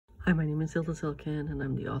Hi, my name is Hilda Silken, and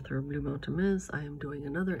I'm the author of Blue Mountain Miss. I am doing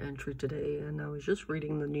another entry today, and I was just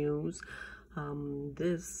reading the news.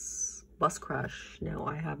 This bus crash, now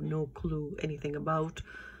I have no clue anything about,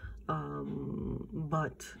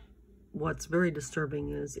 but what's very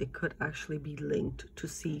disturbing is it could actually be linked to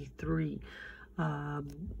C3.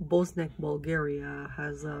 Bosnia, Bulgaria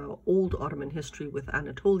has an old Ottoman history with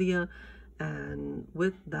Anatolia, and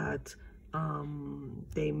with that,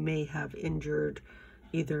 they may have injured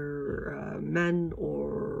either men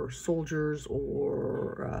or soldiers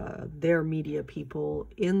or their media people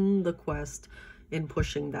in the quest in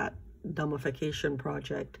pushing that dumbification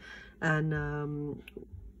project. And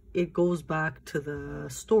it goes back to the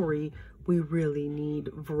story, we really need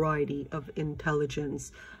variety of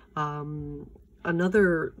intelligence.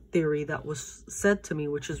 Another theory that was said to me,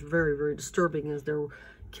 which is very, very disturbing, is they're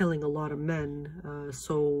killing a lot of men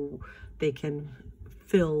so they can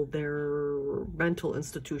fill their mental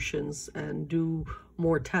institutions and do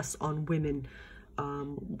more tests on women.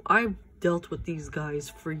 I've dealt with these guys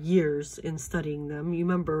for years in studying them. You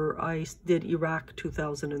remember I did Iraq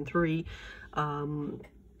 2003,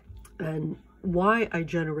 and why I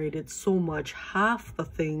generated so much, half the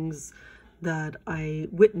things that I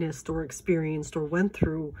witnessed or experienced or went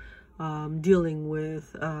through dealing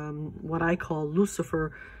with what I call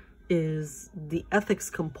Lucifer, is the ethics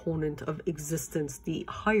component of existence, the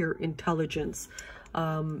higher intelligence.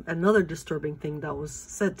 Another disturbing thing that was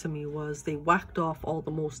said to me was they whacked off all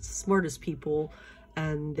the most smartest people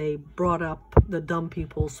and they brought up the dumb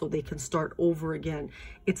people so they can start over again.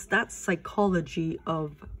 It's that psychology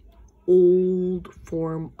of old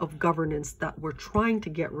form of governance that we're trying to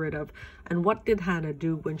get rid of. And what did Hannah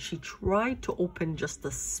do when she tried to open just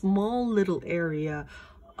a small little area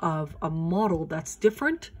of a model that's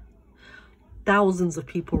different? Thousands of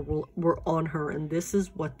people were on her, and this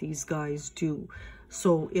is what these guys do.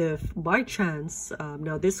 So if by chance,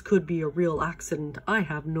 now this could be a real accident, I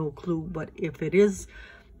have no clue, but if it is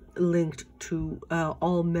linked to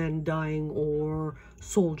all men dying or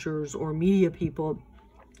soldiers or media people,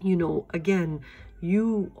 you know, again,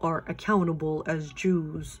 you are accountable as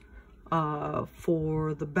Jews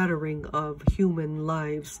for the bettering of human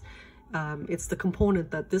lives. It's the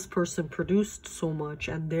component that this person produced so much,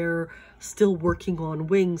 and they're still working on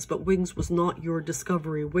Wings, but Wings was not your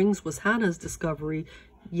discovery. Wings was Hannah's discovery.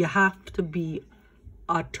 You have to be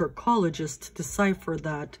a Turkologist to decipher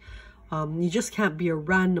that. You just can't be a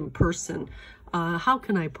random person. How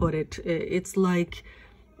can I put it? It's like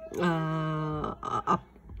a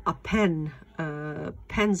pen.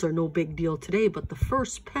 Pens are no big deal today, but the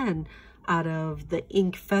first pen out of the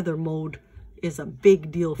ink feather mode is a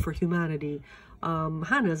big deal for humanity.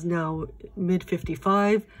 Hannah's now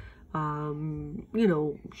mid-55. You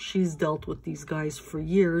know, she's dealt with these guys for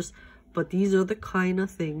years, but these are the kind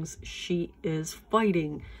of things she is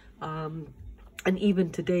fighting. And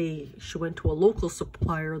even today, she went to a local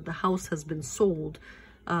supplier. The house has been sold.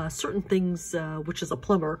 Certain things, which is a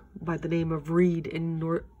plumber by the name of Reed in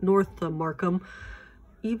North Markham,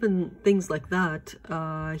 even things like that,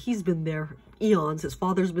 he's been there eons. His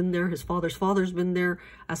father's been there, his father's father's been there,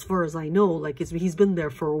 as far as I know. Like, he's been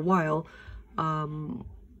there for a while.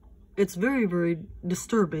 It's very, very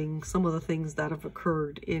disturbing, some of the things that have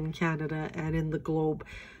occurred in Canada and in the globe.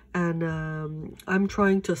 And I'm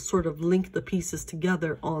trying to sort of link the pieces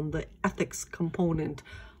together on the ethics component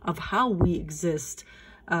of how we exist.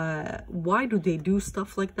 Why do they do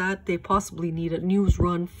stuff like that? They possibly need a news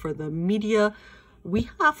run for the media.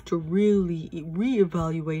 We have to really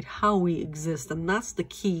reevaluate how we exist, and that's the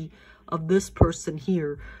key of this person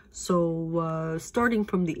here. So starting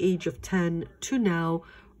from the age of 10 to now,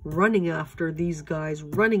 running after these guys,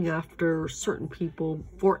 running after certain people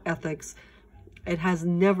for ethics, it has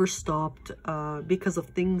never stopped because of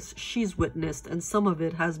things she's witnessed, and some of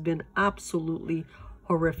it has been absolutely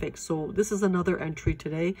horrific. So this is another entry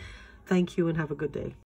today. Thank you and have a good day.